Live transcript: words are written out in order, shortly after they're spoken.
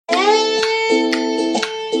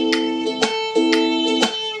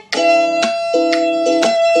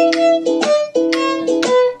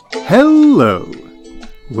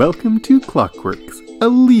Welcome to Clockworks, a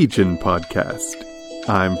Legion podcast.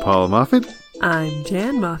 I'm Paul Moffat. I'm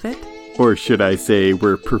Jan Moffat. Or should I say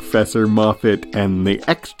we're Professor Moffat and the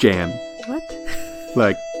X-Jan. What?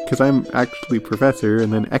 Like, because I'm actually Professor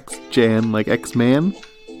and then X-Jan, like X-Man.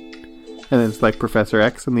 And then it's like Professor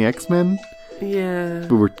X and the X-Men. Yeah.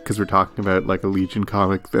 But because we're talking about like a Legion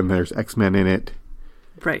comic and there's X-Men in it.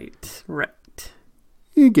 Right.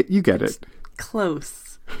 You get it.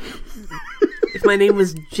 Close. If my name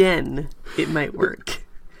was Jen, it might work.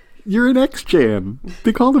 You're an X-Jan.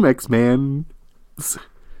 They call them X-Mans,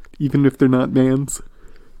 even if they're not mans.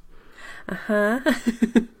 Uh-huh.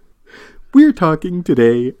 We're talking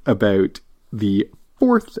today about the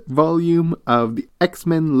 4th volume of the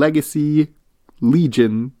X-Men Legacy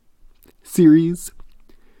Legion series.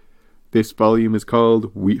 This volume is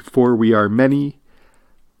called For We Are Many.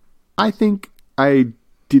 I think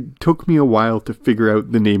took me a while to figure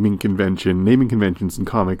out the naming convention. Naming conventions in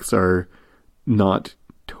comics are not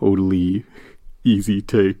totally easy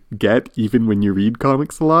to get, even when you read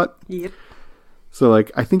comics a lot. Yep. So,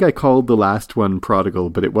 like, I think I called the last one Prodigal,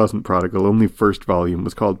 but it wasn't Prodigal. Only first volume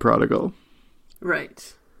was called Prodigal.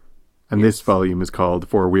 Right. And This volume is called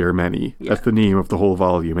For We Are Many. Yeah. That's the name of the whole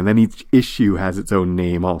volume. And then each issue has its own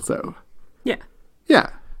name also. Yeah.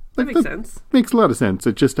 Yeah. That makes sense. Makes a lot of sense.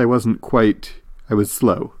 It just, I was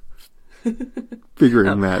slow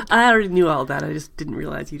figuring that. I already knew all that. I just didn't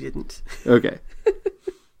realize you didn't. Okay.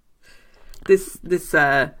 This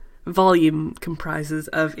volume comprises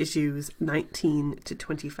of issues 19 to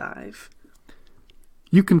 25.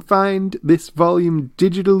 You can find this volume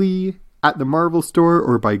digitally at the Marvel store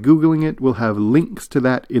or by Googling it. We'll have links to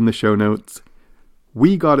that in the show notes.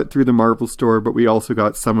 We got it through the Marvel store, but we also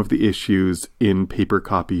got some of the issues in paper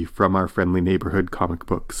copy from our friendly neighborhood comic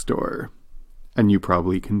book store. And you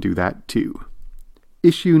probably can do that too.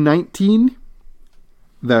 Issue 19,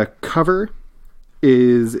 the cover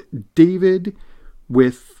is David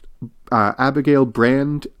with Abigail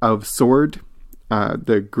Brand of S.W.O.R.D.,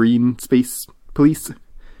 the green space police,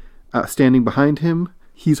 standing behind him.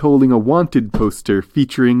 He's holding a wanted poster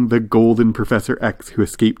featuring the golden Professor X who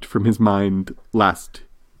escaped from his mind last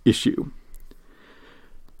issue.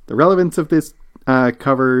 The relevance of this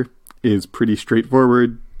cover is pretty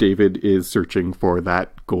straightforward. David is searching for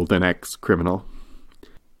that golden X criminal.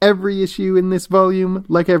 Every issue in this volume,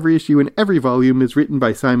 like every issue in every volume, is written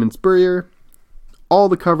by Simon Spurrier. All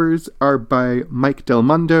the covers are by Mike Del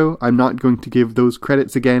Mundo. I'm not going to give those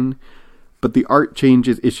credits again, but the art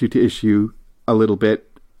changes issue to issue a little bit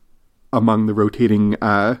among the rotating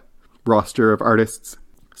roster of artists.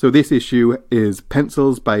 So this issue is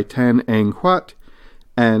pencils by Tan Ang Huat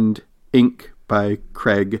and ink by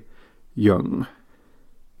Craig Young.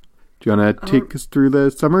 Do you want to take us through the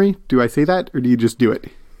summary? Do I say that, or do you just do it?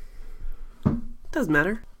 Doesn't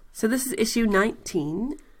matter. So this is issue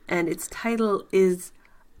 19, and its title is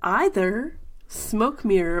either Smoke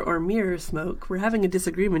Mirror or Mirror Smoke. We're having a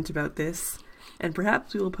disagreement about this, and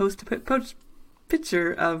perhaps we will post a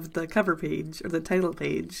picture of the cover page, or the title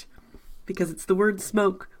page, because it's the word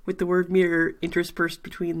smoke with the word mirror interspersed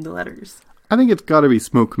between the letters. I think it's got to be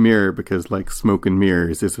smoke mirror, because, like, smoke and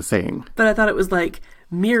mirrors is a saying. But I thought it was like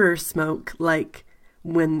mirror smoke, like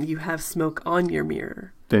when you have smoke on your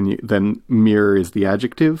mirror. Then mirror is the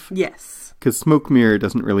adjective? Yes. Because smoke mirror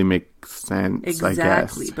doesn't really make sense, exactly, I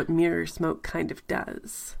guess. But mirror smoke kind of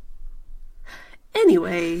does.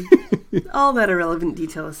 Anyway, all that irrelevant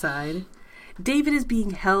detail aside, David is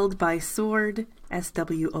being held by S.W.O.R.D.,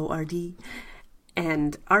 S-W-O-R-D,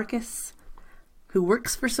 and Arcus, who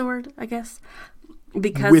works for S.W.O.R.D., I guess. With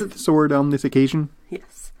S.W.O.R.D. on this occasion?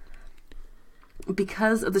 Yes.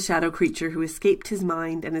 Because of the shadow creature who escaped his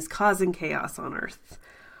mind and is causing chaos on Earth.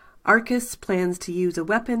 Arcus plans to use a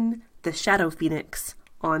weapon, the Shadow Phoenix,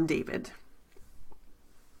 on David.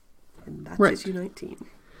 And that's right. Issue 19.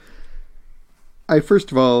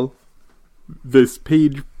 First of all, this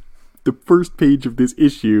page, the first page of this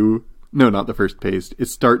issue, no, not the first page, it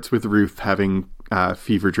starts with Ruth having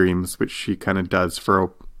fever dreams, which she kind of does for a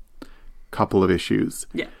couple of issues.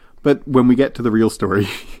 Yeah. But when we get to the real story,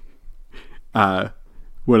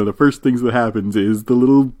 one of the first things that happens is the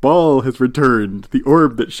little ball has returned, the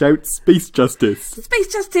orb that shouts Space Justice.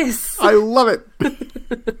 Space Justice! I love it!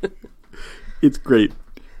 It's great.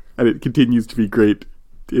 And it continues to be great.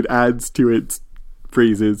 It adds to its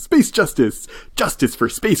phrases, Space Justice! Justice for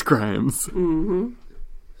space crimes! Mm-hmm.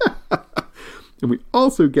 And we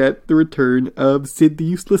also get the return of Sid the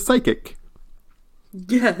Useless Psychic.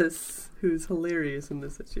 Yes, who's hilarious in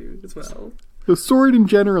this issue as well. The S.W.O.R.D. in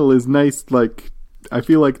general is nice, like, I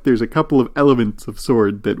feel like there's a couple of elements of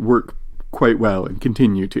S.W.O.R.D. that work quite well and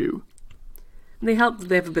continue to. They help.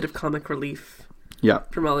 They have a bit of comic relief. Yeah.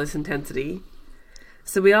 From all this intensity.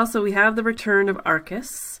 So we have the return of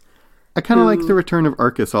Arcus. I kind of like the return of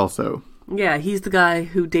Arcus also. Yeah, he's the guy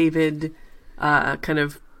who David kind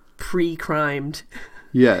of pre-crimed.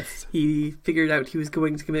 Yes. He figured out he was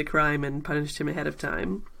going to commit a crime and punished him ahead of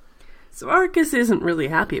time. So Arcus isn't really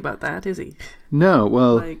happy about that, is he? No,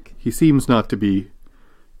 well, he seems not to be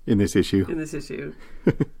in this issue.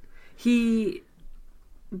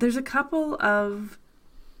 There's a couple of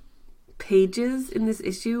pages in this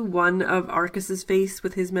issue, one of Arcus's face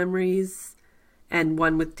with his memories and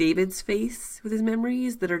one with David's face with his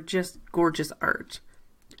memories, that are just gorgeous art.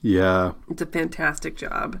 Yeah. It's a fantastic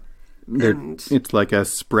job. It's like a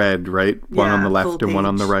spread, right? One on the left and one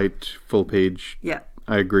on the right, full page. Yeah.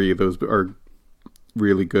 I agree. Those are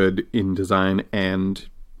really good in design and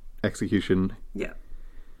execution. Yeah.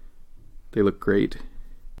 They look great.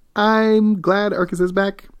 I'm glad Arcus is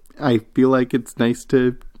back. I feel like it's nice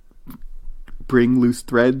to bring loose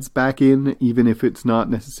threads back in, even if it's not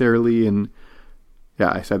necessarily in...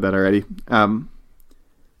 Yeah, I said that already.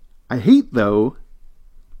 I hate, though,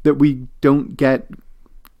 that we don't get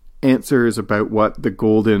answers about what the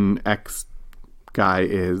Golden X guy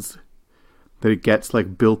is. That it gets,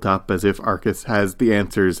 like, built up as if Arcus has the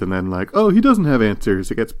answers, and then, like, oh, he doesn't have answers.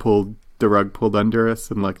 It gets the rug pulled under us,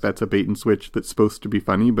 and, like, that's a bait and switch that's supposed to be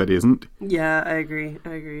funny, but isn't. Yeah, I agree.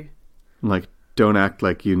 Like, don't act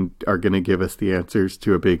like you are going to give us the answers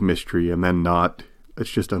to a big mystery and then not. It's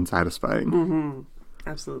just unsatisfying. Mm-hmm.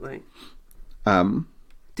 Absolutely.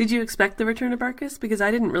 Did you expect the return of Arcus? Because I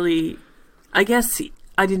didn't really... I guess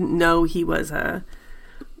I didn't know he was an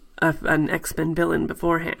X-Men villain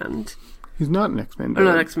beforehand. He's not an X-Men villain.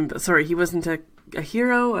 Or not X-Men... Sorry, he wasn't a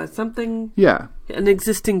hero, a something... Yeah. An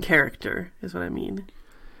existing character, is what I mean.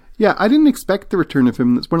 Yeah, I didn't expect the return of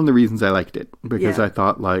him. That's one of the reasons I liked it. Because I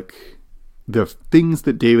thought, like, the things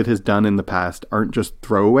that David has done in the past aren't just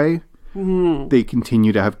throwaway. Mm-hmm. They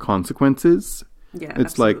continue to have consequences. Yeah,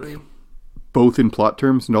 it's absolutely. Like, both in plot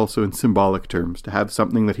terms and also in symbolic terms, to have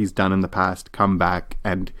something that he's done in the past come back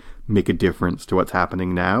and make a difference to what's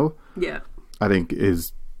happening now. Yeah. I think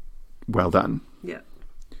is well done. Yeah.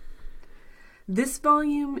 This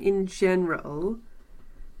volume in general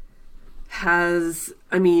has,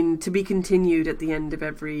 to be continued at the end of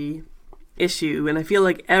every issue, and I feel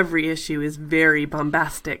like every issue is very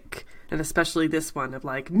bombastic. And especially this one of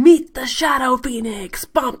like, meet the Shadow Phoenix!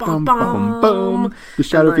 Bum, bum, bum, bum. The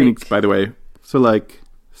Shadow Phoenix, by the way. So like,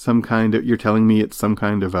 you're telling me it's some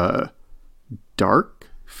kind of a dark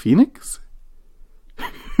phoenix?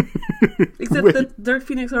 Except that Dark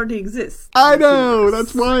Phoenix already exists. I know!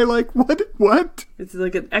 That's why, like, what? It's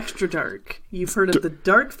like an extra dark. You've heard of the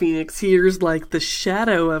Dark Phoenix. Here's like the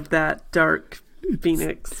shadow of that Dark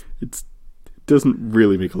Phoenix. It doesn't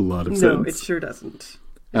really make a lot of sense. No, it sure doesn't.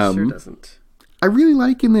 It sure doesn't. I really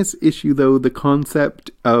like in this issue, though, the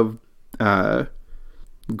concept of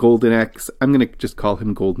Golden X. I'm going to just call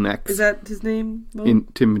him Golden X. Is that his name?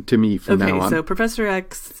 To me from now on. Okay, so Professor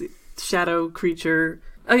X, shadow creature.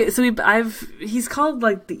 Okay, so he's called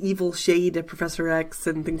like the evil shade of Professor X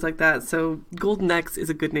and things like that. So Golden X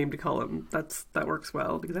is a good name to call him. That works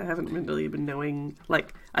well because I haven't really been knowing.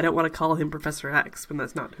 Like, I don't want to call him Professor X when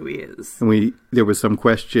that's not who he is. And there was some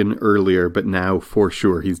question earlier, but now for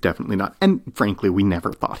sure he's definitely not. And frankly, we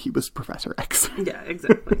never thought he was Professor X. Yeah,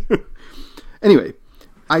 exactly. Anyway,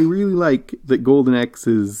 I really like that Golden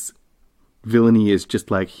X's villainy is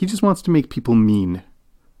just like he just wants to make people mean.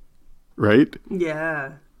 Right?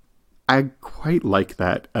 Yeah. I quite like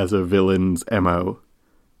that as a villain's MO.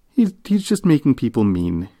 He's just making people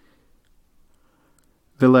mean.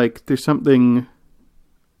 There's something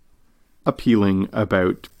appealing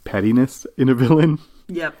about pettiness in a villain.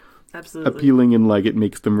 Yep, absolutely. Appealing in like it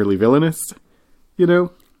makes them really villainous, you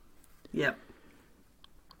know? Yep.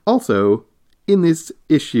 Also, in this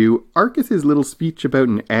issue, Arcus's little speech about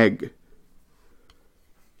an egg.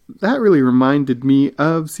 That really reminded me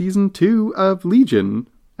of season 2 of Legion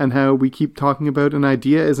and how we keep talking about an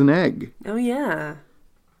idea as an egg. Oh, yeah.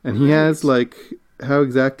 And he has, like, how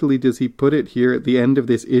exactly does he put it here at the end of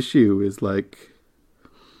this issue is like,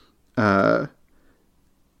 an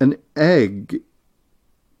egg.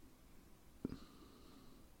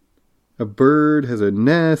 A bird has a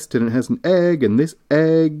nest and it has an egg, and this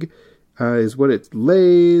egg is what it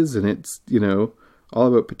lays, and it's, all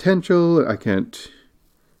about potential.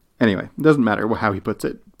 Anyway, it doesn't matter how he puts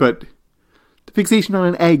it, but the fixation on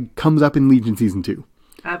an egg comes up in Legion Season 2.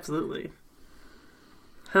 Absolutely.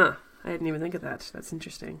 Huh. I didn't even think of that. That's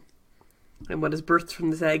interesting. And what is birthed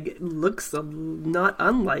from this egg looks not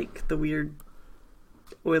unlike the weird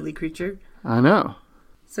oily creature. I know.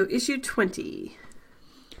 So issue 20. Do you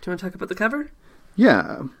want to talk about the cover?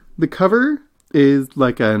 Yeah. The cover is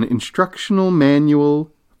like an instructional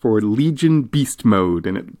manual for Legion Beast Mode,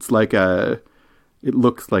 and it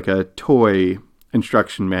looks like a toy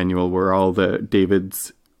instruction manual where all the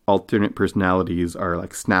David's alternate personalities are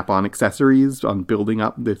like snap-on accessories on building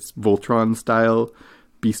up this Voltron-style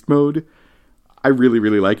Beast Mode. I really,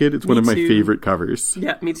 really like it. It's one of my favorite covers.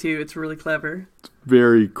 Yeah, me too. It's really clever. It's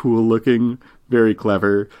very cool looking, very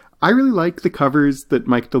clever. I really like the covers that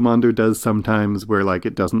Mike Del Mondo does sometimes where like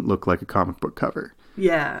it doesn't look like a comic book cover.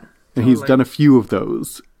 Yeah. And he's done a few of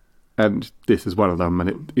those. And this is one of them, and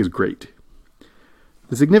it is great.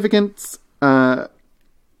 The significance,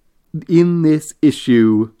 in this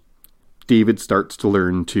issue, David starts to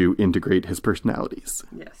learn to integrate his personalities.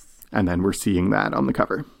 Yes. And then we're seeing that on the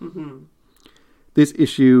cover. Mm-hmm. This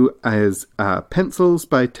issue is pencils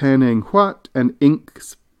by Tan-Eng Huat and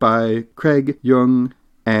inks by Craig Young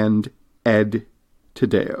and Ed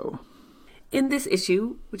Tadeo. In this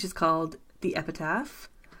issue, which is called The Epitaph,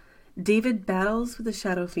 David battles with the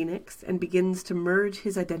Shadow Phoenix and begins to merge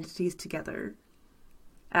his identities together.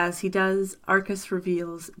 As he does, Arcus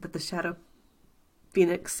reveals that the Shadow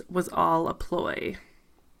Phoenix was all a ploy.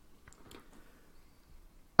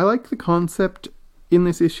 I like the concept in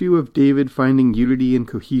this issue of David finding unity and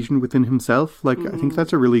cohesion within himself. Like, I think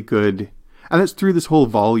that's a really good... And it's through this whole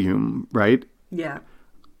volume, right? Yeah.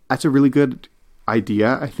 That's a really good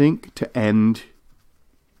idea, I think, to end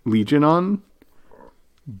Legion on.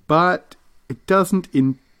 But it doesn't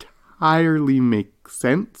entirely make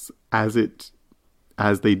sense as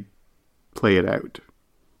they play it out.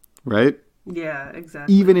 Right? Yeah,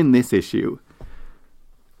 exactly. Even in this issue.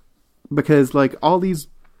 Because, like, all these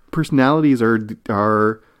personalities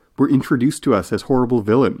were introduced to us as horrible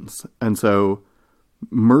villains. And so,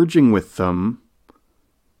 merging with them...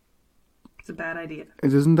 It's a bad idea.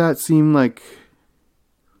 Doesn't that seem like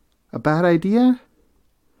a bad idea?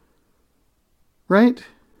 Right?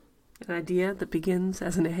 An idea that begins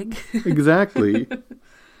as an egg. Exactly.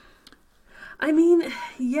 I mean,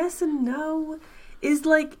 yes and no. Is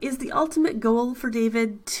the ultimate goal for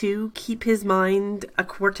David to keep his mind a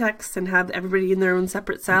cortex and have everybody in their own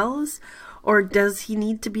separate cells? Or does he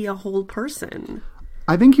need to be a whole person?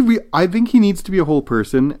 I think he needs to be a whole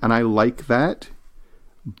person, and I like that.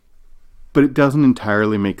 But it doesn't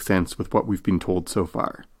entirely make sense with what we've been told so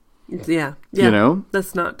far. Yeah. You know?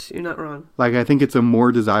 You're not wrong. Like, I think it's a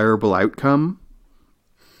more desirable outcome,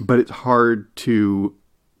 but it's hard to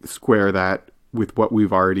square that with what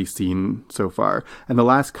we've already seen so far. And the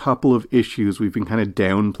last couple of issues, we've been kind of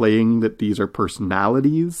downplaying that these are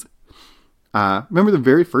personalities. Remember the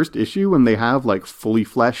very first issue when they have, like, fully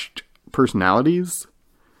fleshed personalities?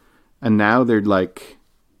 And now they're, like,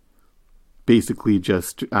 basically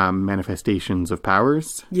just manifestations of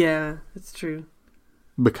powers. Yeah, it's true.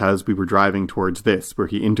 Because we were driving towards this, where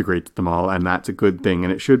he integrates them all, and that's a good thing,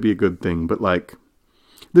 and it should be a good thing. But, like,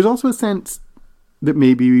 there's also a sense that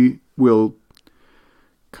maybe will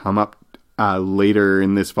come up later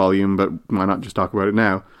in this volume, but why not just talk about it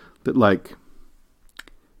now? That, like,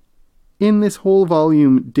 in this whole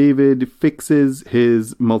volume, David fixes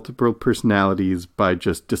his multiple personalities by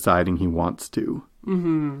just deciding he wants to.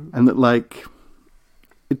 Mm-hmm. And that, like,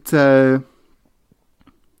 it's a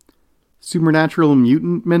supernatural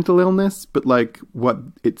mutant mental illness, but, like, what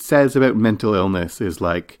it says about mental illness is,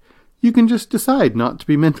 like, you can just decide not to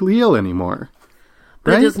be mentally ill anymore.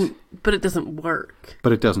 But right? It doesn't work.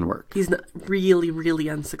 But it doesn't work. He's not really, really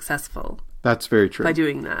unsuccessful. That's very true. By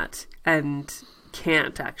doing that. And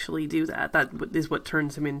can't actually do that. That is what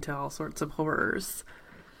turns him into all sorts of horrors.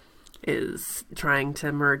 Is trying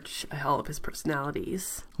to merge all of his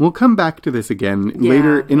personalities. We'll come back to this again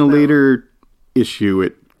later. In a later issue,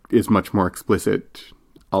 it is much more explicit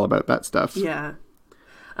all about that stuff. Yeah.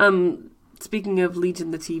 Speaking of Legion,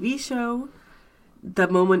 the TV show, the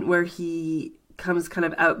moment where he comes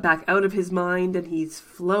kind of back out of his mind and he's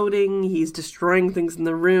floating, he's destroying things in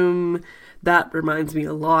the room, that reminds me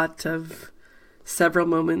a lot of several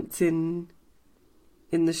moments in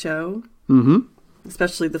the show. Mm-hmm.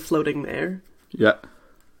 Especially the floating there. Yeah.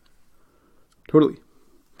 Totally.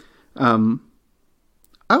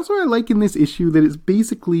 Also, I like in this issue that it's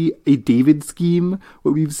basically a David scheme.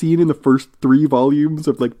 What we've seen in the first 3 volumes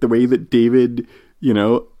of, like, the way that David, you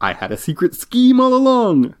know, I had a secret scheme all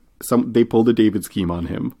along. They pulled a David scheme on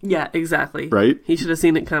him. Yeah, exactly. Right? He should have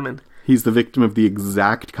seen it coming. He's the victim of the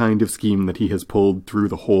exact kind of scheme that he has pulled through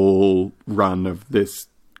the whole run of this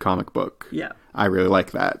comic book. Yeah. I really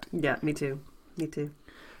like that. Yeah, me too. Me too.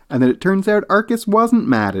 And then it turns out Arcus wasn't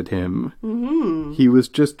mad at him. Mm-hmm. He was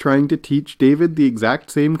just trying to teach David the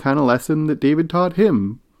exact same kind of lesson that David taught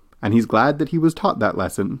him. And he's glad that he was taught that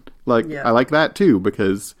lesson. Like, Yeah. I like that too,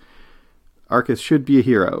 because Arcus should be a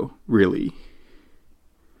hero, really.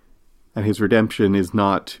 And his redemption is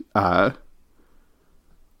not,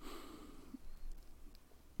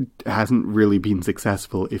 hasn't really been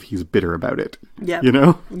successful if he's bitter about it. Yeah. You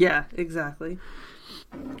know? Yeah, exactly.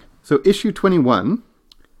 So issue 21,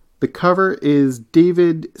 the cover is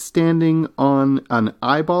David standing on an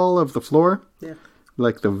eyeball of the floor. Yeah.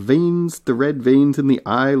 Like the veins, the red veins in the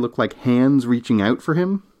eye look like hands reaching out for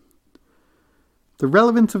him. The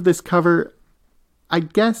relevance of this cover, I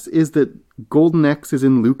guess, is that Golden X is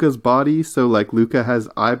in Luca's body, so like Luca has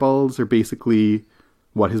eyeballs are basically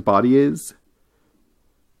what his body is.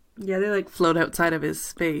 Yeah, they like float outside of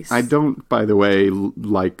his face. I don't, by the way,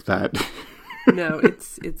 like that. No,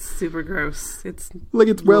 it's super gross. It's like,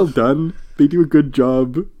 it's well done. They do a good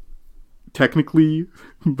job, technically,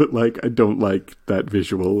 but like, I don't like that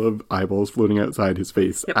visual of eyeballs floating outside his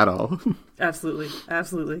face at all. Absolutely.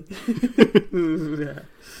 Yeah.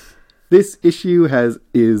 This issue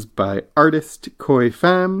is by artist Koi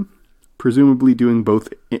Pham, presumably doing both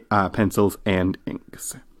pencils and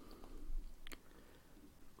inks.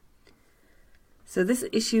 So this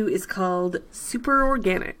issue is called Super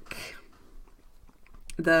Organic.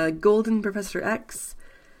 The Golden Professor X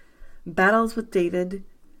battles with David.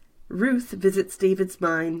 Ruth visits David's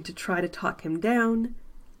mind to try to talk him down.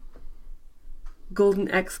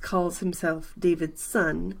 Golden X calls himself David's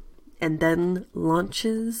son and then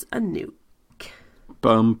launches a nuke.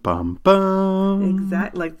 Bum, bum, bum.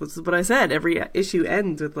 Exactly. Like, this is what I said. Every issue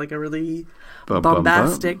ends with like a really Bum, bum,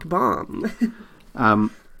 bombastic bomb.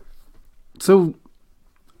 So,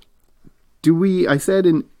 I said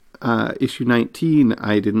in issue 19,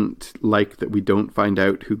 I didn't like that we don't find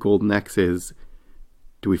out who Golden X is.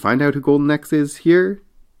 Do we find out who Golden X is here?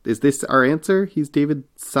 Is this our answer? He's David's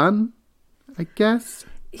son, I guess?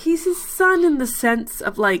 He's his son in the sense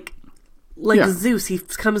of like Yeah. Zeus. He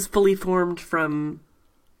comes fully formed from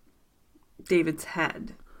David's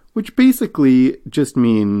head. Which basically just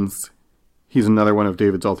means he's another one of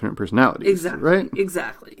David's alternate personalities. Exactly. Right?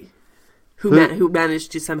 Exactly. The- Who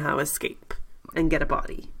managed to somehow escape and get a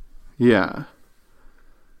body. Yeah.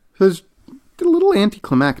 So it's a little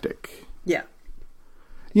anticlimactic. Yeah.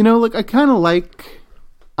 You know, like, I kind of like,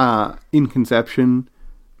 in conception,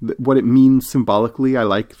 what it means symbolically. I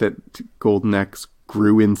like that Golden X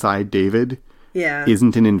grew inside David, Yeah.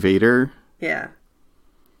 isn't an invader. Yeah.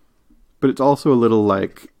 But it's also a little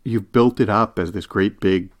like, you've built it up as this great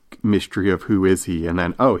big mystery of who is he, and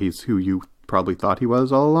then, oh, he's who you probably thought he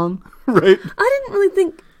was all along, right? I didn't really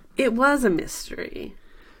think it was a mystery.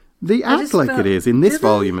 They act just like felt- it is, in this Did they?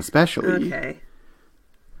 volume especially. Okay.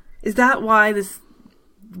 Is that why this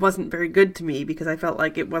wasn't very good to me? Because I felt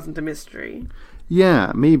like it wasn't a mystery.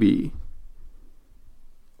 Yeah, maybe.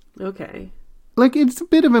 Okay. Like, it's a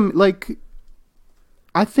bit of a, like,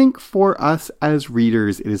 I think for us as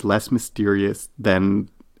readers, it is less mysterious than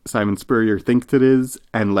Simon Spurrier thinks it is,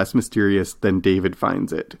 and less mysterious than David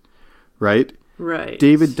finds it, right? Right.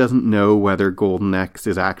 David doesn't know whether Golden X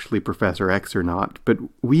is actually Professor X or not, but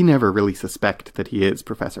we never really suspect that he is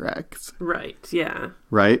Professor X, Right, yeah.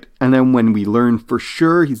 right? And then when we learn for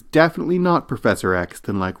sure he's definitely not Professor X,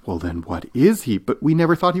 then like, well, then what is he? But we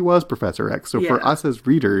never thought he was Professor X. So for Yeah. us as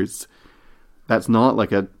readers, that's not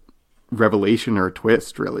like a revelation or a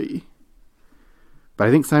twist, really. But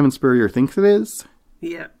I think Simon Spurrier thinks it is.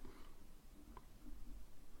 Yeah.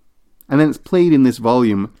 And then it's played in this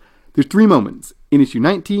volume. There's 3 moments. In issue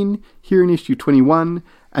 19, here in issue 21,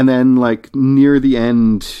 and then like near the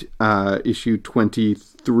end, issue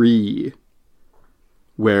 23,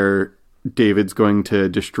 where David's going to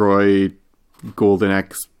destroy Golden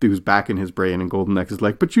X, who's back in his brain, and Golden X is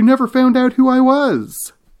like, but you never found out who I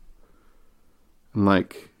was. I'm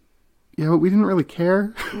like, yeah, but we didn't really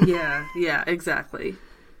care. Yeah, exactly.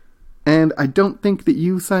 And I don't think that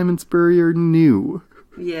you, Simon Spurrier, knew.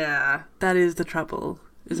 Yeah, that is the trouble.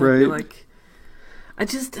 Is I Right. feel like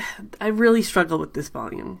I really struggled with this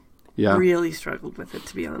volume. Yeah. Really struggled with it,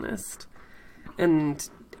 to be honest. And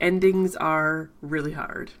endings are really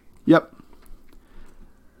hard. Yep.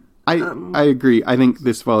 I agree. I think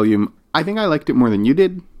this volume, I think I liked it more than you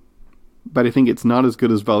did, but I think it's not as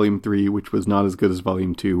good as volume 3, which was not as good as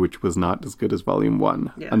volume 2, which was not as good as volume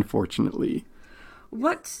 1, Yeah. unfortunately.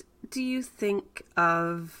 What do you think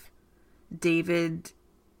of David's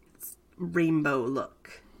rainbow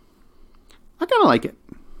look? I kind of like it.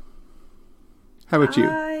 How about you?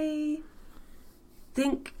 I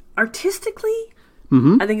think artistically,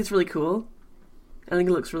 Mm-hmm. I think it's really cool. I think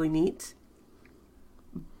it looks really neat.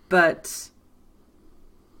 But,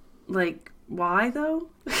 like, why though?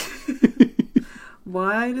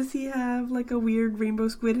 Why does he have like a weird rainbow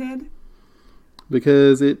squid head?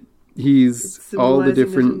 Because he's all the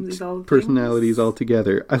different all personalities all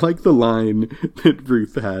together. I like the line that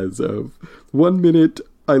Ruth has of 1 minute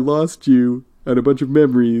I lost you and a bunch of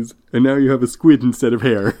memories, and now you have a squid instead of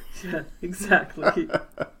hair. Yeah, exactly.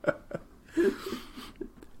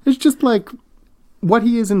 It's just like what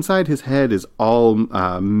he is inside his head is all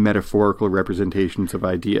metaphorical representations of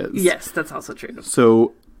ideas. Yes, that's also true.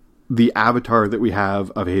 So the avatar that we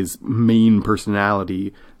have of his main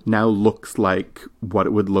personality now looks like what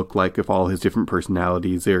it would look like if all his different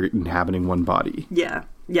personalities are inhabiting one body. Yeah.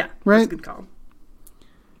 Right? That's a good call.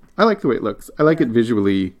 I like the way it looks. I like it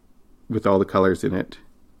visually with all the colors in it.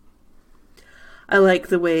 I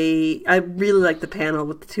really like the panel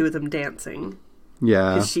with the two of them dancing.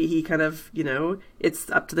 Yeah. Because he kind of, it's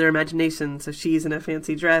up to their imagination. So she's in a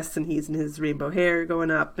fancy dress and he's in his rainbow hair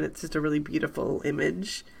going up, and it's just a really beautiful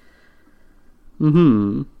image.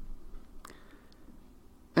 Mm-hmm.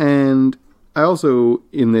 And I also,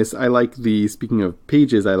 in this, I like speaking of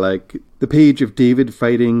pages, I like the page of David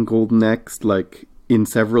fighting Golden X, like, in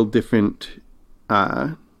several different,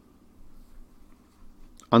 on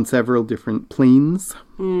several different planes,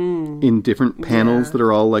 in different panels that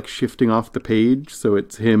are all, like, shifting off the page. So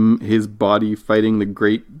it's his body fighting the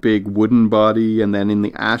great big wooden body, and then in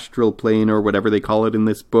the astral plane, or whatever they call it in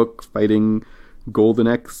this book, fighting Golden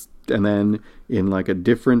X, and then in, like, a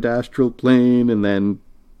different astral plane, and then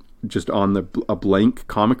just on a blank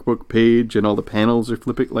comic book page, and all the panels are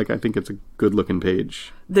flipping. Like, I think it's a good looking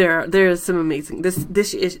page. There is some amazing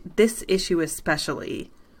this issue,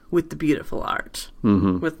 especially with the beautiful art,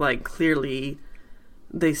 with, like, clearly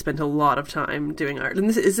they spent a lot of time doing art.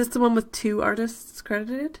 And is this the one with 2 artists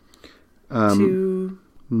credited? No.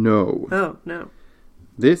 Oh no.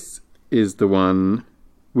 This is the one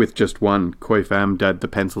with just one. Koi Pham did the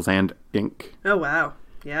pencils and ink. Oh wow,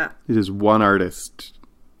 yeah. It is one artist.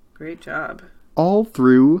 Great job. All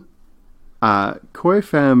through, Koi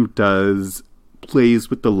Pham plays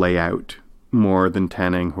with the layout more than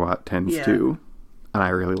Tan Anh Huat tends to. And I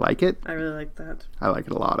really like it. I really like that. I like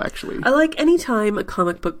it a lot, actually. I like any time a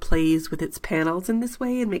comic book plays with its panels in this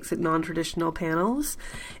way and makes it non-traditional panels.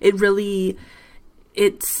 It's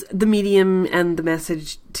the medium and the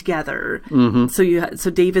message together. Mm-hmm.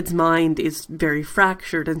 So David's mind is very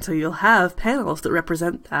fractured, and so you'll have panels that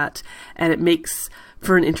represent that, and it makes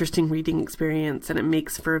for an interesting reading experience, and it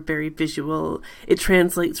makes for a very visual. It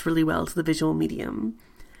translates really well to the visual medium.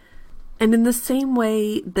 And in the same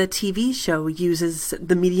way, the TV show uses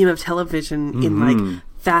the medium of television in, like,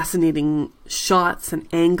 fascinating shots and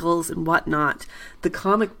angles and whatnot, the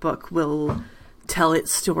comic book will tell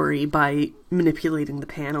its story by manipulating the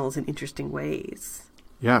panels in interesting ways.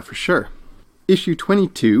 Yeah, for sure. Issue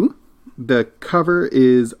 22, the cover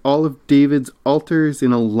is all of David's alters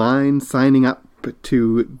in a line signing up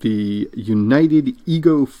to the United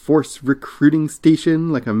Ego Force recruiting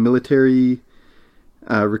station, like a military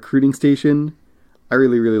recruiting station. I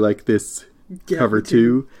really, really like this cover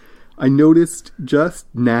too. I noticed just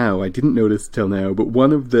now, I didn't notice till now, but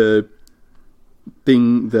one of the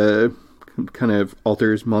kind of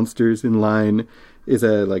alters monsters in line is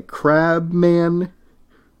a, like, crab man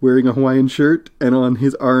wearing a Hawaiian shirt, and on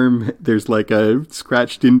his arm there's, like, a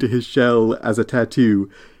scratched into his shell as a tattoo,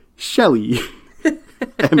 Shelly,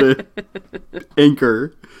 and a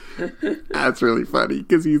anchor. That's really funny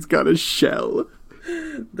because he's got a shell.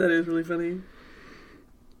 That is really funny.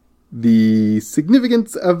 The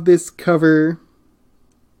significance of this cover,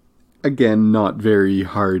 again, not very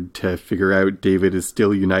hard to figure out. David is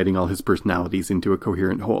still uniting all his personalities into a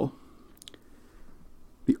coherent whole.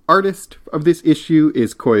 The artist of this issue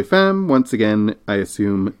is Koi Pham. Once again, I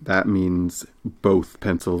assume that means both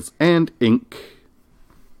pencils and ink.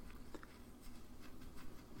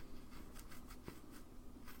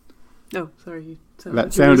 Oh, sorry.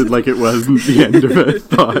 That sounded like it wasn't the end of a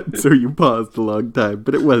thought, so you paused a long time,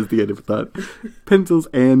 but it was the end of a thought. Pencils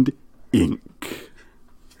and ink.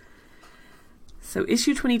 So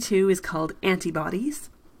issue 22 is called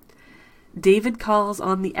Antibodies. David calls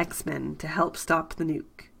on the X-Men to help stop the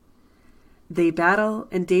nuke. They battle,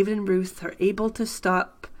 and David and Ruth are able to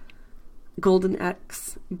stop Golden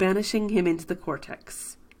X, banishing him into the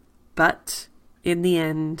Cortex. But, in the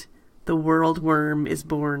end, the world worm is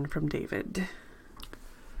born from David.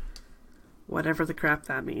 Whatever the crap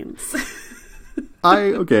that means.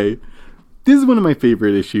 Okay. This is one of my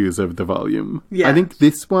favorite issues of the volume. Yeah. I think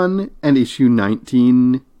this one and issue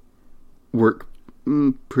 19 work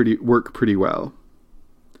pretty well.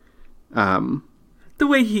 The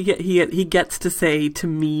way he gets to say, "To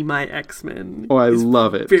me, my X-Men." Oh, I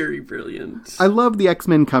love it. Very brilliant. I love the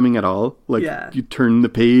X-Men coming at all. Like, you turn the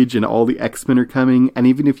page and all the X-Men are coming, and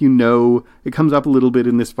even if you know, it comes up a little bit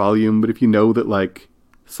in this volume, but if you know that, like,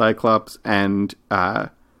 Cyclops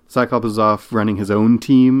is off running his own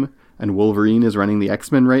team, and Wolverine is running the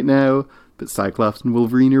X-Men right now, but Cyclops and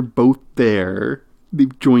Wolverine are both there.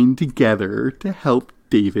 They've joined together to help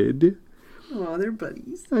David. Oh, they're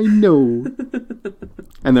buddies. I know.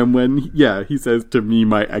 And then when, he says, "To me,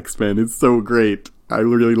 my X-Men," it's so great. I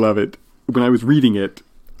really love it. When I was reading it,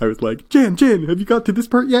 I was like, Jen, have you got to this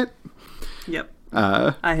part yet? Yep.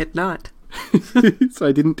 I had not. So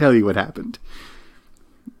I didn't tell you what happened.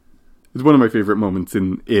 It's one of my favorite moments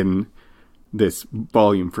in this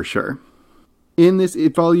volume for sure. In this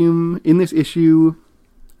issue,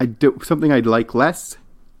 something I'd like less.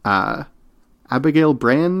 Abigail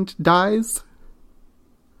Brand dies.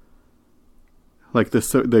 Like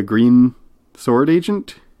the green sword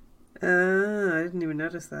agent. I didn't even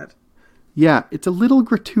notice that. Yeah, it's a little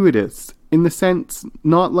gratuitous in the sense,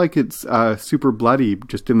 not like it's super bloody,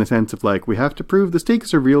 just in the sense of like, we have to prove the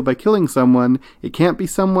stakes are real by killing someone. It can't be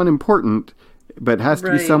someone important, but it has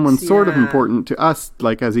to be someone sort of important to us,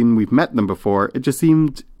 like as in we've met them before. It just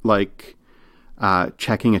seemed like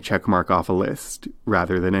checking a check mark off a list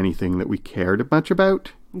rather than anything that we cared much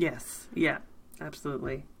about. Yes, yeah,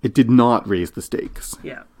 absolutely. It did not raise the stakes.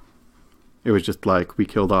 Yeah. It was just like we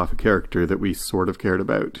killed off a character that we sort of cared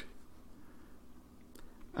about.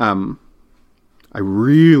 I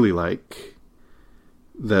really like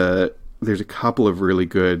there's a couple of really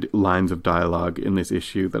good lines of dialogue in this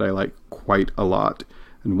issue that I like quite a lot.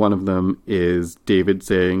 And one of them is David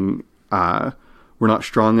saying, we're not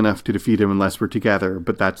strong enough to defeat him unless we're together,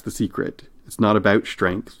 but that's the secret. It's not about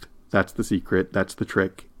strength. That's the secret. That's the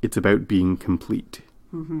trick. It's about being complete.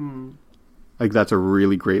 Mm-hmm. Like, that's a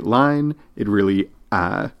really great line. It really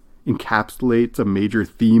encapsulates a major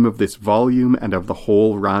theme of this volume and of the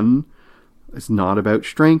whole run. It's not about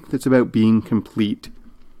strength. It's about being complete.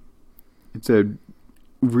 It's a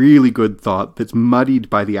really good thought that's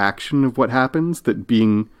muddied by the action of what happens. But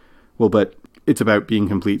it's about being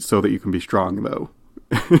complete so that you can be strong, though.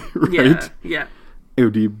 Right? Yeah. It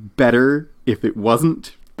would be better if it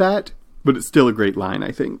wasn't that, but it's still a great line,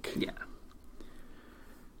 I think. Yeah.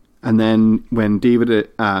 And then when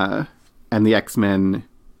David and the X-Men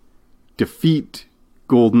defeat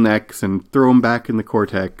Golden X and throw him back in the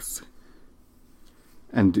Cortex,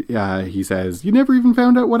 and he says, "You never even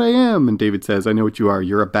found out what I am." And David says, "I know what you are.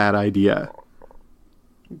 You're a bad idea."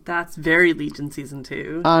 That's very Legion Season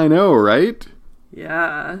 2. I know, right?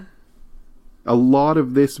 Yeah. A lot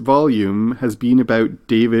of this volume has been about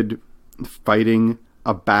David fighting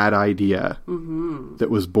a bad idea that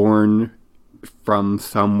was born from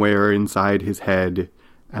somewhere inside his head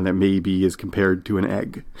and that maybe is compared to an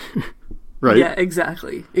egg. Right? Yeah,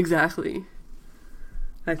 exactly.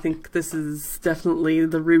 I think this is definitely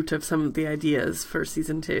the root of some of the ideas for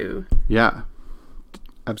Season 2. Yeah,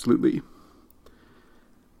 absolutely.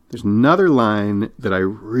 There's another line that I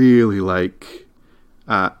really like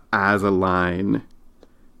as a line,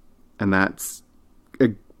 and that's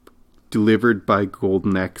delivered by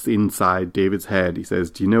Golden X inside David's head. He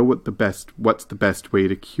says, "Do you know what's the best way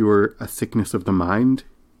to cure a sickness of the mind?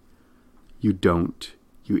 You don't,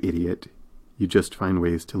 you idiot. You just find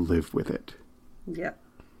ways to live with it." Yeah.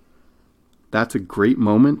 That's a great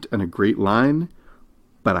moment and a great line,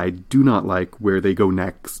 but I do not like where they go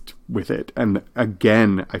next with it. And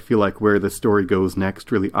again, I feel like where the story goes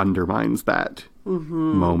next really undermines that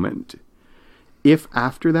moment. If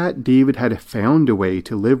after that David had found a way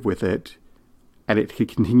to live with it and it had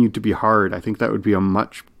continued to be hard, I think that would be a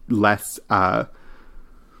much less, less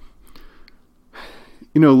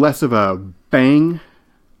of a bang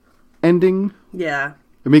ending. Yeah.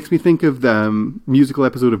 It makes me think of the musical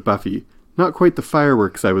episode of Buffy. Not quite the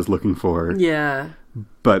fireworks I was looking for. Yeah.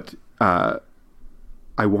 But I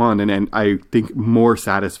want and I think more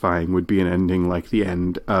satisfying would be an ending like the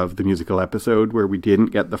end of the musical episode where we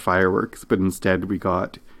didn't get the fireworks, but instead we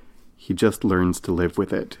got, he just learns to live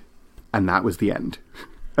with it. And that was the end.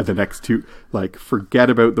 And the next two, like, forget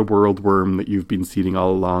about the world worm that you've been seeding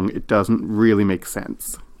all along. It doesn't really make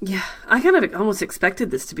sense. Yeah, I kind of almost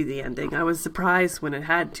expected this to be the ending. I was surprised when it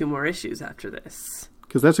had 2 more issues after this.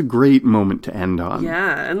 Because that's a great moment to end on.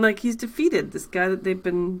 Yeah, and like he's defeated. This guy that they've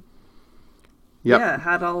been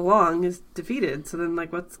had all along is defeated. So then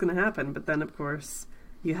like what's going to happen? But then of course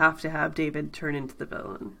you have to have David turn into the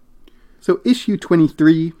villain. So issue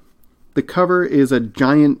 23, the cover is a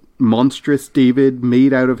giant monstrous David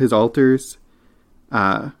made out of his altars.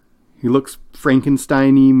 He looks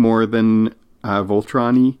Frankenstein-y more than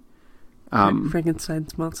Voltron-y.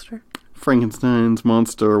 Frankenstein's monster? Frankenstein's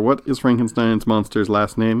monster. What is Frankenstein's monster's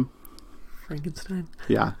last name? Frankenstein.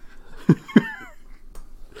 Yeah.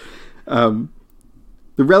 The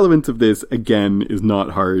relevance of this, again, is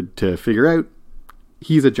not hard to figure out.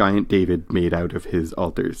 He's a giant David made out of his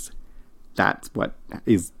altars. That's what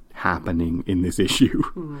is happening in this issue.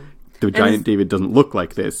 The giant David doesn't look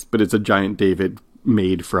like this, but it's a giant David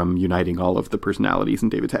made from uniting all of the personalities in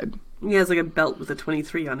David's head. He has like a belt with a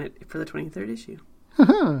 23 on it for the 23rd issue.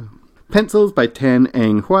 Pencils by Tan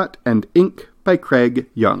Ang Huat and ink by Craig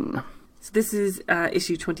Young. So this is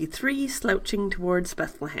issue 23, Slouching Towards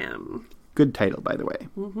Bethlehem. Good title, by the way.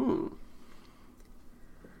 Mm-hmm.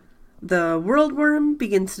 The Worldworm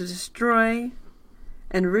begins to destroy,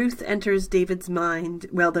 and Ruth enters David's mind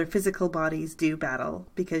while their physical bodies do battle,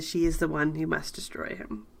 because she is the one who must destroy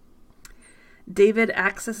him. David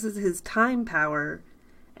accesses his time power,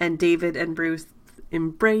 and David and Ruth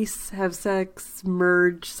embrace, have sex,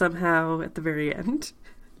 merge somehow at the very end.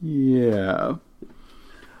 Yeah.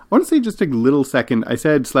 I want to say just a little second. I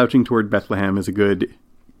said Slouching Toward Bethlehem is a good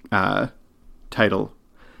title.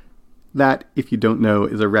 That, if you don't know,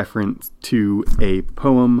 is a reference to a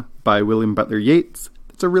poem by William Butler Yeats.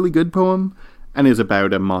 It's a really good poem and is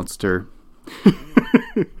about a monster.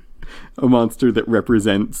 A monster that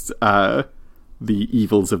represents the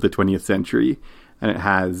evils of the 20th century. And it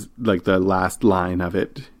has, like, the last line of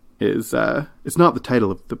it is, it's not the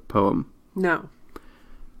title of the poem. No.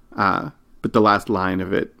 But the last line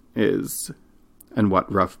of it is, and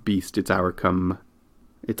what rough beast its hour come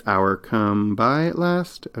by at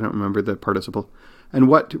last? I don't remember the participle. And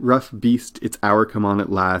what rough beast its hour come on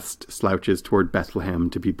at last slouches toward Bethlehem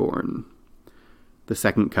to be born. The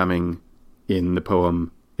second coming in the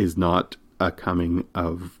poem is not a coming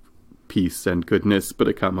of peace and goodness, but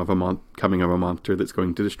a coming of a monster that's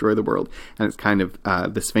going to destroy the world. And it's kind of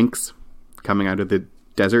the Sphinx coming out of the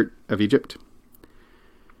desert of Egypt.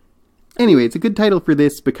 Anyway, it's a good title for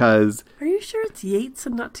this because... Are you sure it's Yeats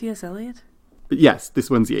and not T.S. Eliot? Yes, this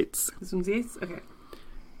one's Yeats. This one's Yeats? Okay.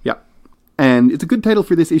 Yeah. And it's a good title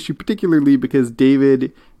for this issue, particularly because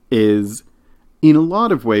David is, in a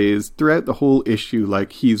lot of ways, throughout the whole issue,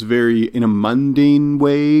 like, he's very, in a mundane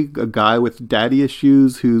way, a guy with daddy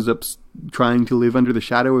issues who's trying to live under the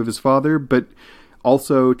shadow of his father, but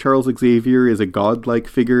also Charles Xavier is a godlike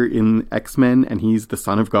figure in X-Men, and he's the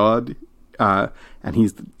son of God, and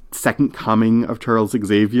he's the second coming of Charles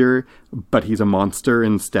Xavier, but he's a monster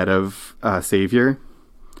instead of a savior.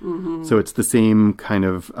 Mm-hmm. So it's the same kind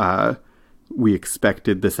of, we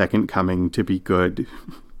expected the second coming to be good,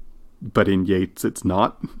 but in Yeats it's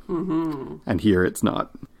not. Mm-hmm. And here it's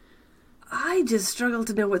not. I just struggle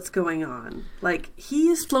to know what's going on. Like, he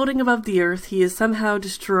is floating above the earth, he is somehow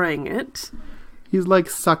destroying it. He's like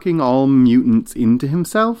sucking all mutants into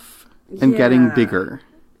himself and getting bigger.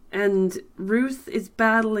 And Ruth is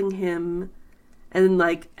battling him, and,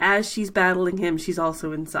 like, as she's battling him, she's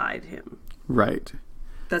also inside him. Right.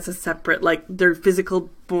 That's a separate, like, their physical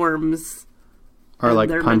forms are, like,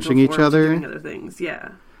 punching each other. Doing other things, yeah.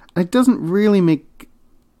 It doesn't really make...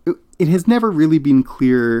 It has never really been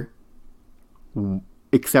clear,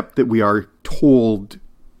 except that we are told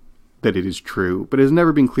that it is true, but it has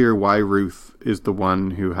never been clear why Ruth is the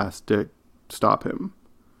one who has to stop him.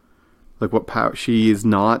 Like, what power... She is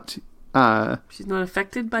not... she's not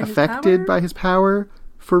affected by his power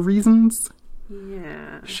for reasons.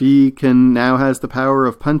 Yeah. She now has the power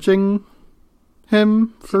of punching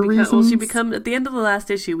him for reasons. Well, at the end of the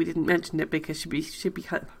last issue, we didn't mention it because she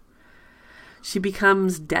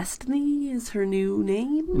becomes Destiny is her new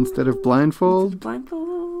name. Instead of Blindfold.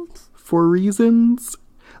 For reasons.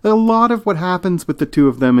 A lot of what happens with the two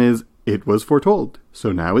of them is, it was foretold,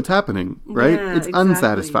 so now it's happening, right? Yeah, it's exactly.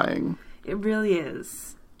 Unsatisfying. It really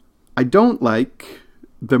is. I don't like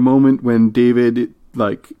the moment when David,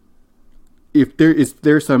 like, if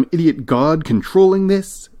there some idiot god controlling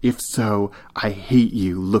this? If so, I hate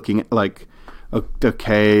you, looking at, like,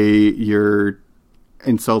 okay, you're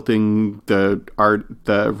insulting the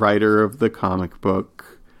writer of the comic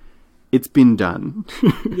book. It's been done.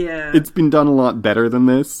 Yeah. It's been done a lot better than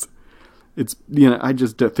this. It's, I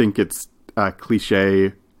just think it's a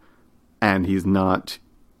cliche, and he's not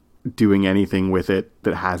doing anything with it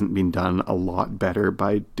that hasn't been done a lot better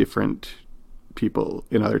by different people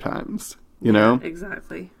in other times, you know?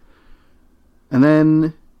 Exactly. And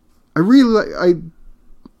then it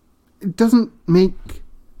doesn't make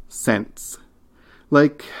sense.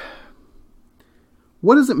 Like,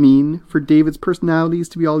 what does it mean for David's personalities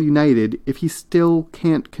to be all united if he still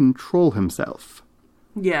can't control himself?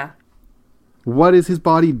 Yeah. What is his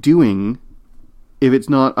body doing if it's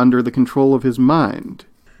not under the control of his mind?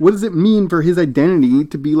 What does it mean for his identity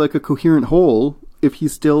to be like a coherent whole if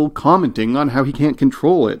he's still commenting on how he can't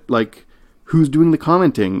control it? Like, who's doing the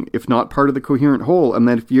commenting if not part of the coherent whole? And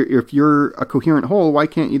then if you're a coherent whole, why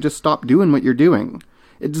can't you just stop doing what you're doing?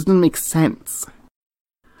 It just doesn't make sense.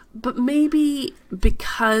 But maybe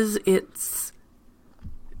because it's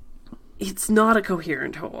not a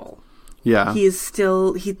coherent whole. Yeah. He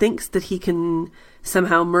thinks that he can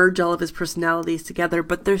somehow merge all of his personalities together,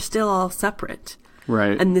 but they're still all separate.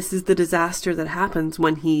 Right. And this is the disaster that happens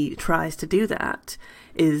when he tries to do that,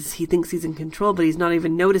 is he thinks he's in control, but he's not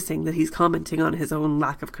even noticing that he's commenting on his own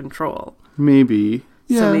lack of control. Maybe.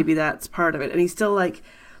 Yeah. So maybe that's part of it. And he's still like,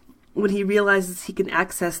 when he realizes he can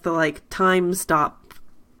access the like time stop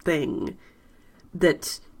thing,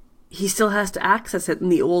 that he still has to access it in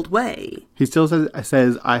the old way. He still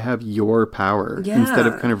says I have your power, yeah. Instead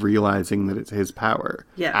of kind of realizing that it's his power,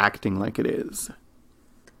 yeah. Acting like it is.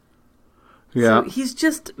 Yeah. So he's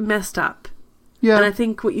just messed up. Yeah. And I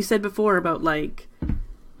think what you said before about like,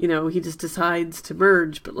 you know, he just decides to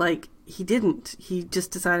merge, but like he didn't. He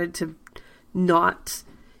just decided to not.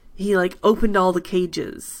 He like opened all the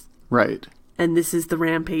cages. Right. And this is the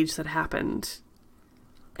rampage that happened.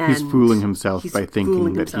 And he's fooling himself by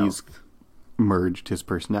thinking that himself. He's merged his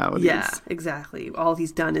personalities. Yeah, exactly. All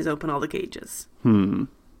he's done is open all the cages.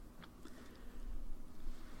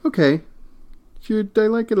 Okay. I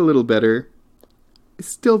like it a little better. I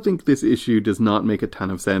still think this issue does not make a ton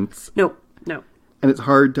of sense. No. And it's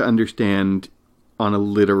hard to understand on a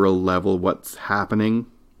literal level what's happening.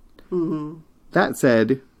 Mm-hmm. That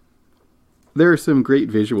said, there are some great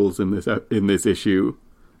visuals in this issue.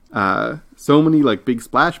 So many like big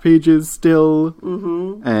splash pages still,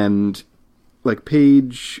 and like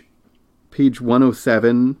page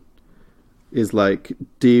 107 is like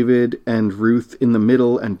David and Ruth in the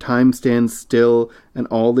middle, and time stands still, and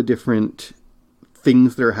all the different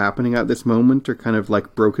things that are happening at this moment are kind of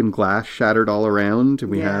like broken glass shattered all around,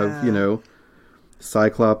 and we have, you know,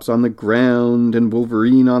 Cyclops on the ground and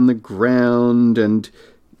Wolverine on the ground and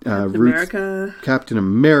Captain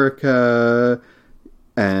America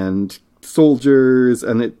and soldiers,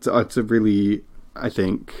 and it's a really, I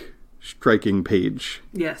think, striking page.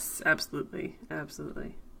 Yes, absolutely.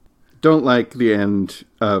 Don't like the end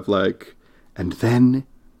of like, and then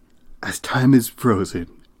as time is frozen,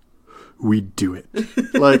 we do it.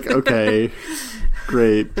 Like, okay,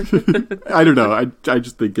 great. I don't know. I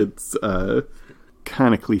just think it's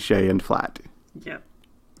kind of cliche and flat. Yeah.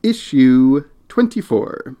 Issue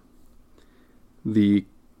 24. The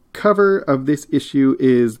cover of this issue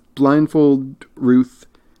is blindfold Ruth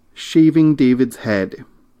shaving David's head.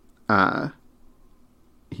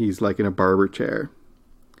 He's like in a barber chair.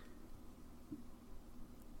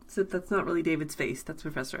 So that's not really David's face. That's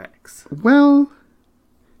Professor X. Well,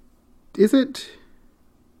 is it?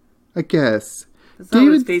 I guess. That's not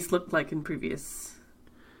what his face looked like in previous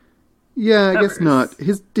Yeah, covers. I guess not.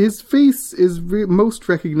 His face is most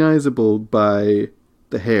recognizable by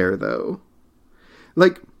the hair, though.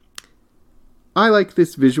 Like, I like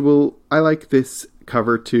this visual. I like this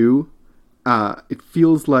cover, too. It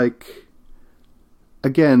feels like,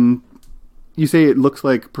 again, you say it looks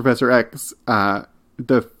like Professor X.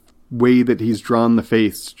 The way that he's drawn the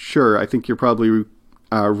face, sure, I think you're probably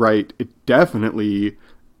right. It definitely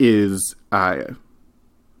is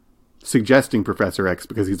suggesting Professor X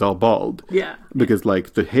because he's all bald. Yeah. Because,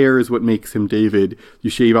 like, the hair is what makes him David. You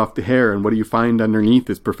shave off the hair, and what do you find underneath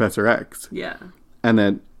is Professor X. Yeah. And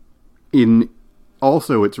then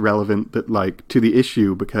also it's relevant that, like, to the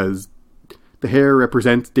issue because the hair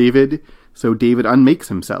represents David, so David unmakes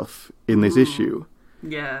himself in this issue.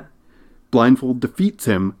 Yeah. Blindfold defeats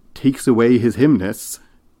him, takes away his hymnus,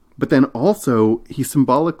 but then also he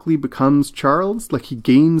symbolically becomes Charles. Like, he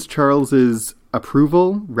gains Charles's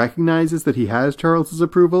approval, recognizes that he has Charles's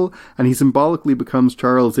approval, and he symbolically becomes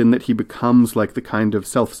Charles in that he becomes like the kind of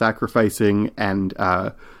self-sacrificing and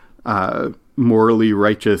morally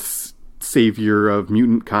righteous savior of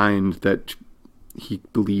mutant kind that he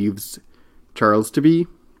believes Charles to be.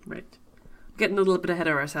 Right. Getting a little bit ahead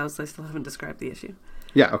of ourselves. I still haven't described the issue.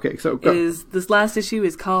 Yeah, okay, so go. This last issue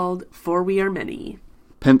is called For We Are Many.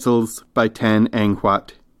 Pencils by Tan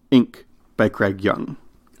Anghwat. Ink by Craig Young.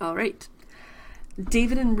 All right.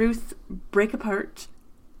 David and Ruth break apart,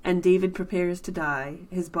 and David prepares to die,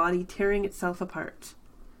 his body tearing itself apart.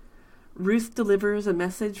 Ruth delivers a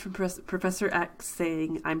message from Professor X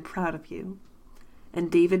saying, "I'm proud of you."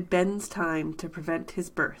 And David bends time to prevent his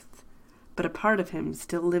birth, but a part of him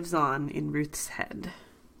still lives on in Ruth's head.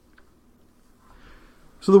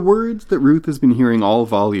 So the words that Ruth has been hearing all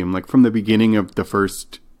volume, like from the beginning of the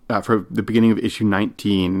first from the beginning of issue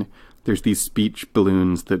 19, there's these speech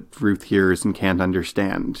balloons that Ruth hears and can't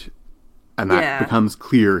understand. And that becomes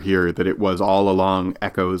clear here that it was all along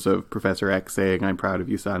echoes of Professor X saying, "I'm proud of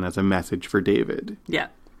you, son," as a message for David. Yeah.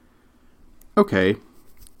 Okay.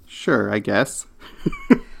 Sure, I guess.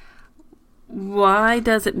 Why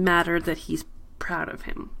does it matter that he's proud of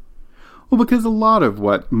him? Well, because a lot of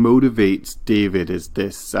what motivates David is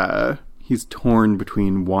this, he's torn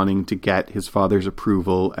between wanting to get his father's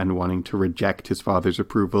approval and wanting to reject his father's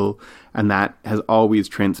approval. And that has always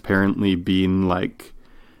transparently been like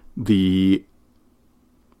the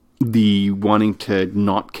wanting to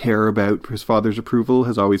not care about his father's approval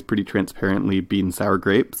has always pretty transparently been sour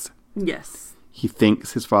grapes. Yes. He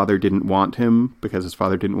thinks his father didn't want him because his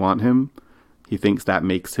father didn't want him. He thinks that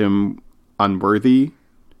makes him unworthy.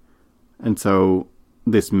 And so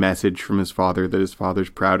this message from his father that his father's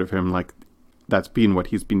proud of him, like, that's been what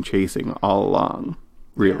he's been chasing all along,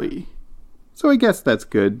 really. Yeah. So I guess that's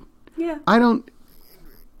good. Yeah. Not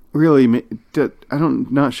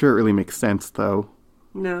sure it really makes sense, though.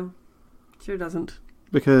 No, sure doesn't.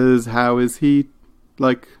 Because how's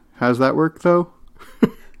that work, though?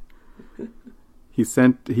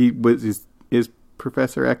 Is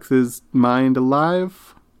Professor X's mind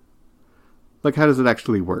alive? Like, how does it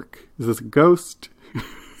actually work? Is this a ghost?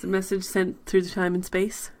 It's a message sent through the time and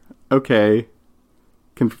space. Okay.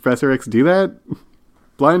 Can Professor X do that?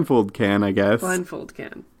 Blindfold can, I guess. Blindfold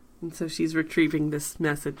can. And so she's retrieving this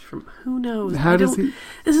message from who knows.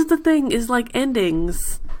 This is the thing, is like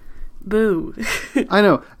endings. Boo. I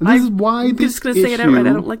know. And this is why I'm just going to say it outright.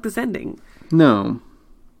 I don't like this ending. No.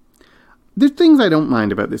 There's things I don't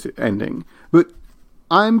mind about this ending, but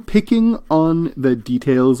I'm picking on the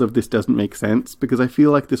details of this doesn't make sense because I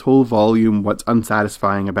feel like this whole volume, what's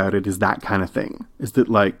unsatisfying about it is that kind of thing. Is that,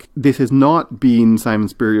 like, this has not been Simon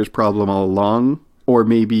Spurrier's problem all along, or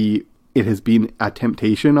maybe it has been a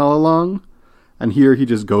temptation all along, and here he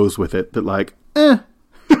just goes with it, that like,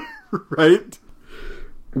 right?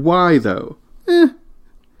 Why, though?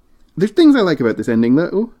 There's things I like about this ending,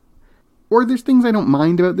 though. Or there's things I don't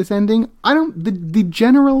mind about this ending. The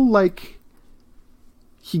general, like,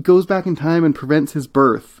 he goes back in time and prevents his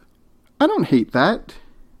birth. I don't hate that.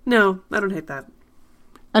 No, I don't hate that.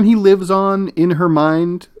 And he lives on in her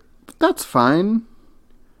mind. That's fine.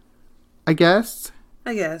 I guess.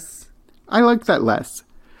 I like that less.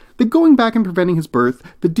 The going back and preventing his birth,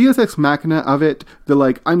 the Deus Ex Machina of it, the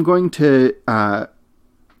like, I'm going to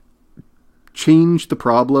change the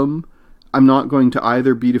problem. I'm not going to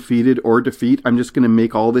either be defeated or defeat. I'm just going to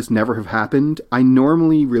make all this never have happened. I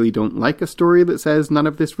normally really don't like a story that says none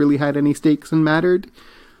of this really had any stakes and mattered.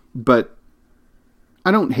 But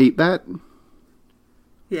I don't hate that.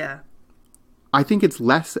 Yeah. I think it's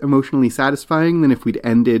less emotionally satisfying than if we'd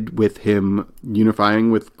ended with him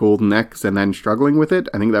unifying with Golden X and then struggling with it.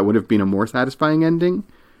 I think that would have been a more satisfying ending.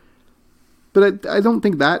 But I don't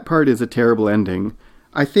think that part is a terrible ending.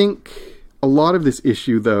 I think a lot of this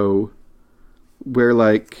issue, though, where,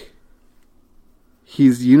 like,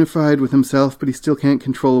 he's unified with himself, but he still can't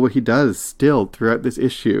control what he does still throughout this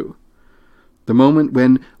issue. The moment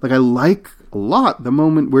when, like, I like a lot the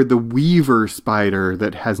moment where the Weaver spider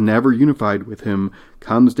that has never unified with him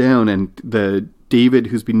comes down and the David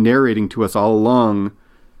who's been narrating to us all along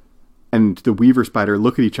and the Weaver spider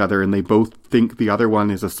look at each other and they both think the other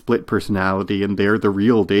one is a split personality and they're the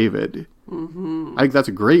real David. Mm-hmm. I think that's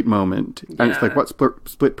a great moment. Yeah. And it's like what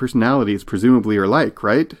split personalities presumably are like,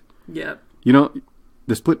 right? Yeah. You know,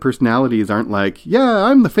 the split personalities aren't like, yeah,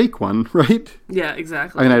 I'm the fake one, right? Yeah,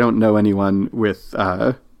 exactly. I mean, I don't know anyone with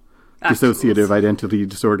dissociative identity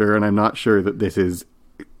disorder, and I'm not sure that this is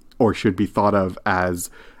or should be thought of as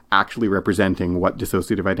actually representing what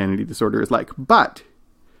dissociative identity disorder is like. But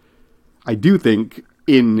I do think,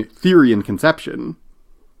 in theory and conception,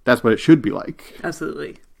 that's what it should be like.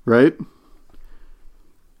 Absolutely. Right?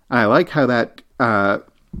 And I like how that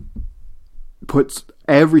puts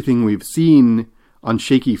everything we've seen on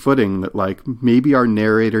shaky footing, that, like, maybe our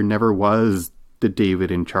narrator never was the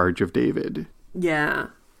David in charge of David. Yeah.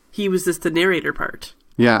 He was just the narrator part.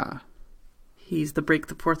 Yeah. He's the break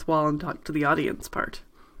the fourth wall and talk to the audience part.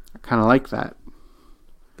 I kind of like that.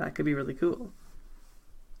 That could be really cool.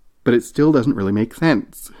 But it still doesn't really make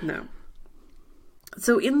sense. No.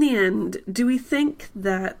 So in the end, do we think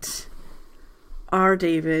that our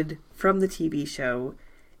David from the TV show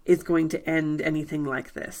is going to end anything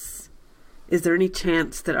like this? Is there any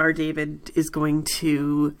chance that our David is going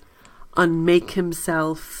to unmake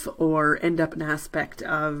himself or end up an aspect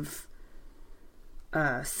of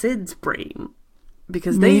Sid's brain?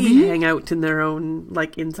 Because they hang out in their own,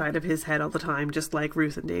 like, inside of his head all the time, just like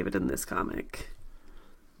Ruth and David in this comic.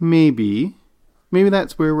 Maybe. Maybe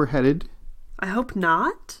that's where we're headed. I hope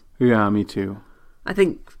not. Yeah, me too. I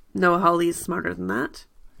think Noah Hawley is smarter than that.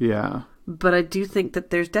 Yeah. But I do think that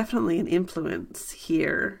there's definitely an influence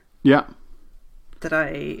here. Yeah. That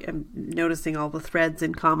I am noticing all the threads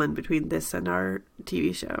in common between this and our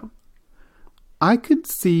TV show. I could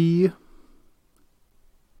see...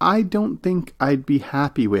 I don't think I'd be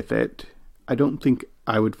happy with it. I don't think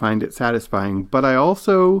I would find it satisfying. But I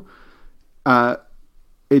also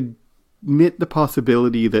admit the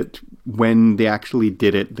possibility that when they actually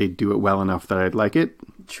did it, they'd do it well enough that I'd like it.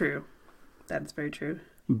 True. That's very true.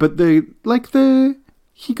 But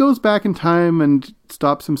he goes back in time and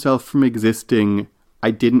stops himself from existing. I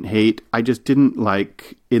didn't hate. I just didn't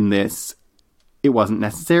like in this. It wasn't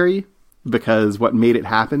necessary because what made it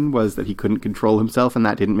happen was that he couldn't control himself and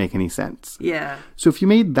that didn't make any sense. Yeah. So if you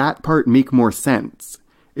made that part make more sense,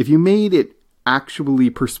 if you made it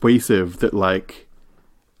actually persuasive that like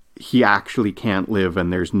he actually can't live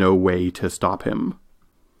and there's no way to stop him,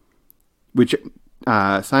 which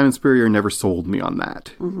Simon Spurrier never sold me on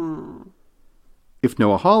that. Mm-hmm. If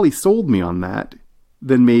Noah Hawley sold me on that,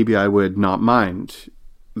 then maybe I would not mind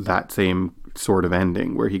that same sort of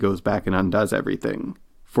ending where he goes back and undoes everything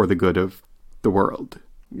for the good of the world.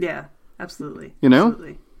 Yeah, absolutely. You know?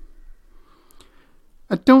 Absolutely.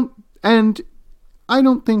 I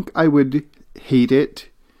don't think I would hate it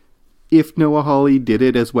if Noah Hawley did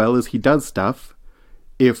it as well as he does stuff.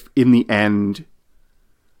 If in the end,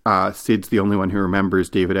 Sid's the only one who remembers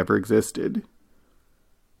David ever existed.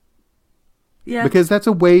 Yeah. Because that's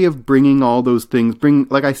a way of bringing all those things.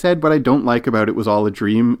 Like I said, what I don't like about it was all a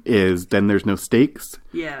dream is then there's no stakes.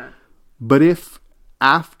 Yeah. But if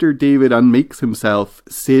after David unmakes himself,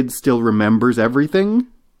 Sid still remembers everything,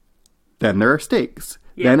 then there are stakes.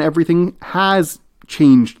 Yeah. Then everything has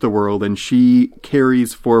changed the world and she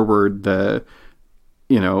carries forward the,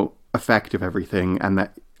 effect of everything and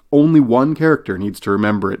that only one character needs to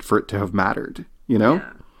remember it for it to have mattered,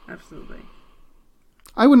 Yeah, absolutely.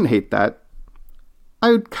 I wouldn't hate that.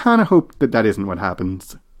 I would kind of hope that that isn't what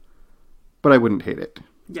happens. But I wouldn't hate it.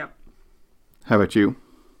 Yep. How about you?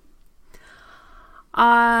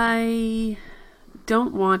 I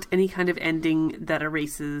don't want any kind of ending that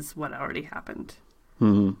erases what already happened.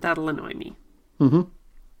 Mm-hmm. That'll annoy me. Mm-hmm.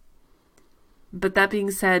 But that being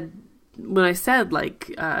said, when I said,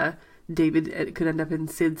 David could end up in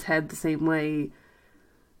Sid's head the same way,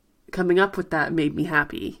 coming up with that made me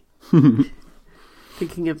happy.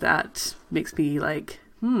 Thinking of that makes me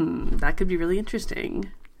that could be really interesting.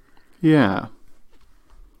 Yeah.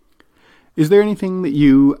 Is there anything that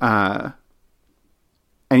you,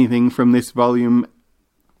 anything from this volume,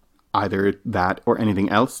 either that or anything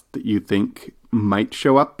else that you think might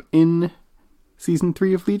show up in Season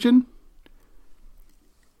 3 of Legion?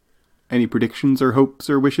 Any predictions or hopes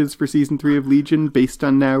or wishes for Season 3 of Legion based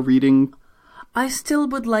on now reading? I still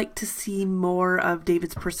would like to see more of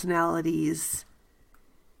David's personalities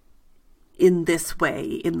in this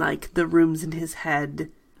way, in the rooms in his head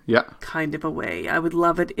kind of a way. I would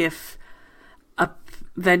love it if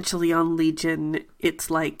eventually on Legion it's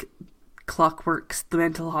like Clockworks, the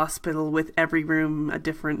mental hospital, with every room a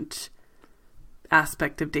different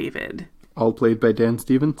aspect of David. All played by Dan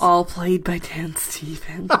Stevens? All played by Dan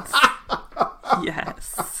Stevens.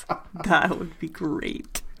 Yes. That would be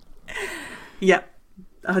great. Yeah.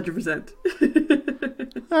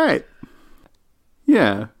 100%. All right.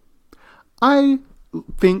 Yeah. I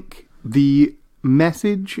think the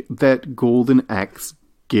message that Golden X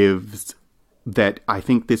gives that I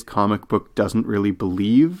think this comic book doesn't really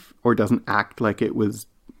believe or doesn't act like it was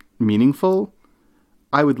meaningful,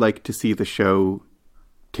 I would like to see the show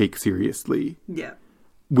take seriously. Yeah.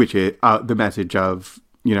 Which is the message of,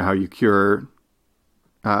 how you cure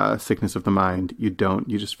sickness of the mind. You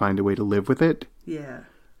just find a way to live with it. Yeah.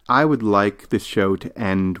 I would like this show to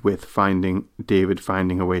end with David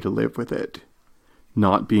finding a way to live with it.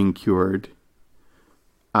 Not being cured.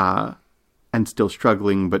 And still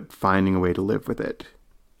struggling, but finding a way to live with it.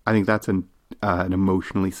 I think that's an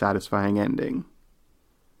emotionally satisfying ending.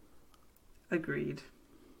 Agreed.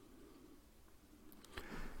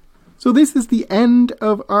 So this is the end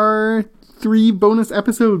of our 3 bonus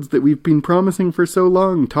episodes that we've been promising for so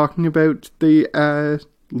long, talking about the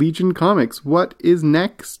Legion comics. What is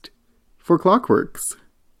next for Clockworks?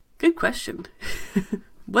 Good question.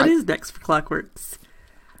 What is next for Clockworks?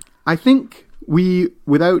 I think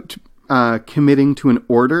without committing to an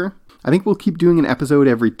order, I think we'll keep doing an episode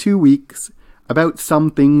every 2 weeks about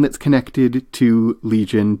something that's connected to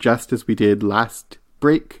Legion, just as we did last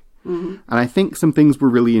break. Mm-hmm. And I think some things we're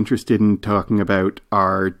really interested in talking about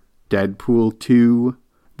are Deadpool 2,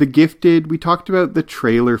 The Gifted, we talked about the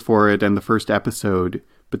trailer for it and the first episode,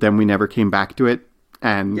 but then we never came back to it.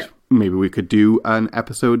 And maybe we could do an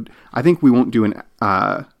episode. I think we won't do an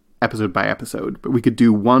episode by episode, but we could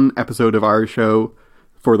do one episode of our show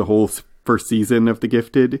for the whole first season of The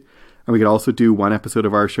Gifted. And we could also do one episode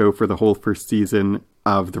of our show for the whole first season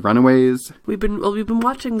of The Runaways. We've been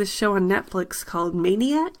watching this show on Netflix called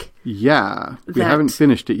Maniac. Yeah, we haven't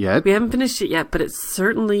finished it yet. We haven't finished it yet, but it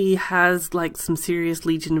certainly has like some serious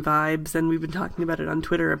Legion vibes. And we've been talking about it on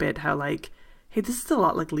Twitter a bit, how like, hey, this is a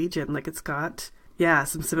lot like Legion. Like it's got,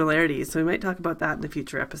 some similarities. So we might talk about that in a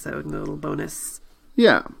future episode, in a little bonus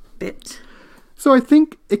bit. So I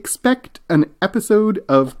think expect an episode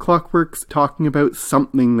of Clockworks talking about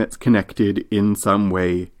something that's connected in some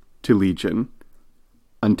way to Legion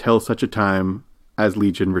until such a time as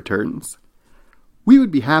Legion returns. We would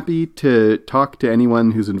be happy to talk to anyone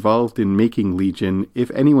who's involved in making Legion. If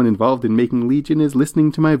anyone involved in making Legion is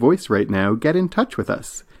listening to my voice right now, get in touch with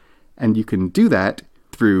us. And you can do that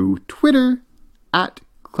through Twitter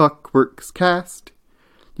 @ClockworksCast.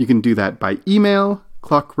 You can do that by email,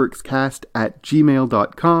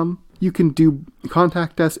 clockworkscast@gmail.com. You can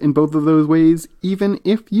contact us in both of those ways, even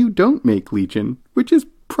if you don't make Legion, which is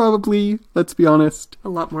probably, let's be honest, a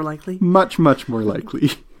lot more likely. Much, much more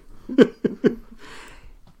likely.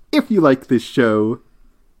 If you like this show,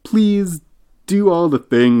 please do all the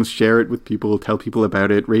things, share it with people, tell people about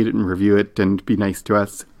it, rate it and review it, and be nice to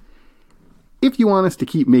us. If you want us to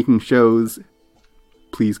keep making shows,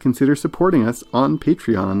 please consider supporting us on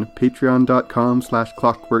Patreon,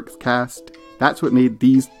 patreon.com/clockworkscast. That's what made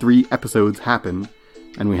these 3 episodes happen,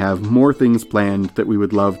 and we have more things planned that we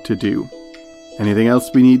would love to do. Anything else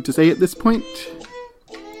we need to say at this point?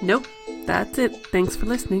 Nope, that's it. Thanks for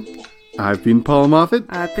listening. I've been Paul Moffat.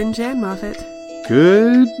 I've been Jan Moffat.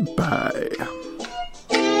 Goodbye.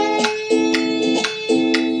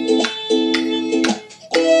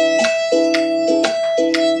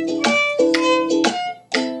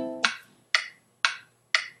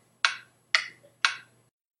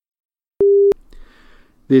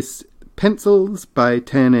 This pencils by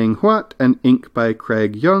Tan-Ang Huat and ink by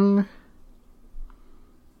Craig Young.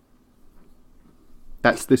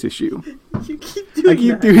 That's this issue. You keep doing I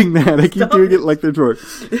keep doing that. I keep doing it like the drawer.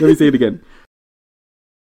 Let me say it again.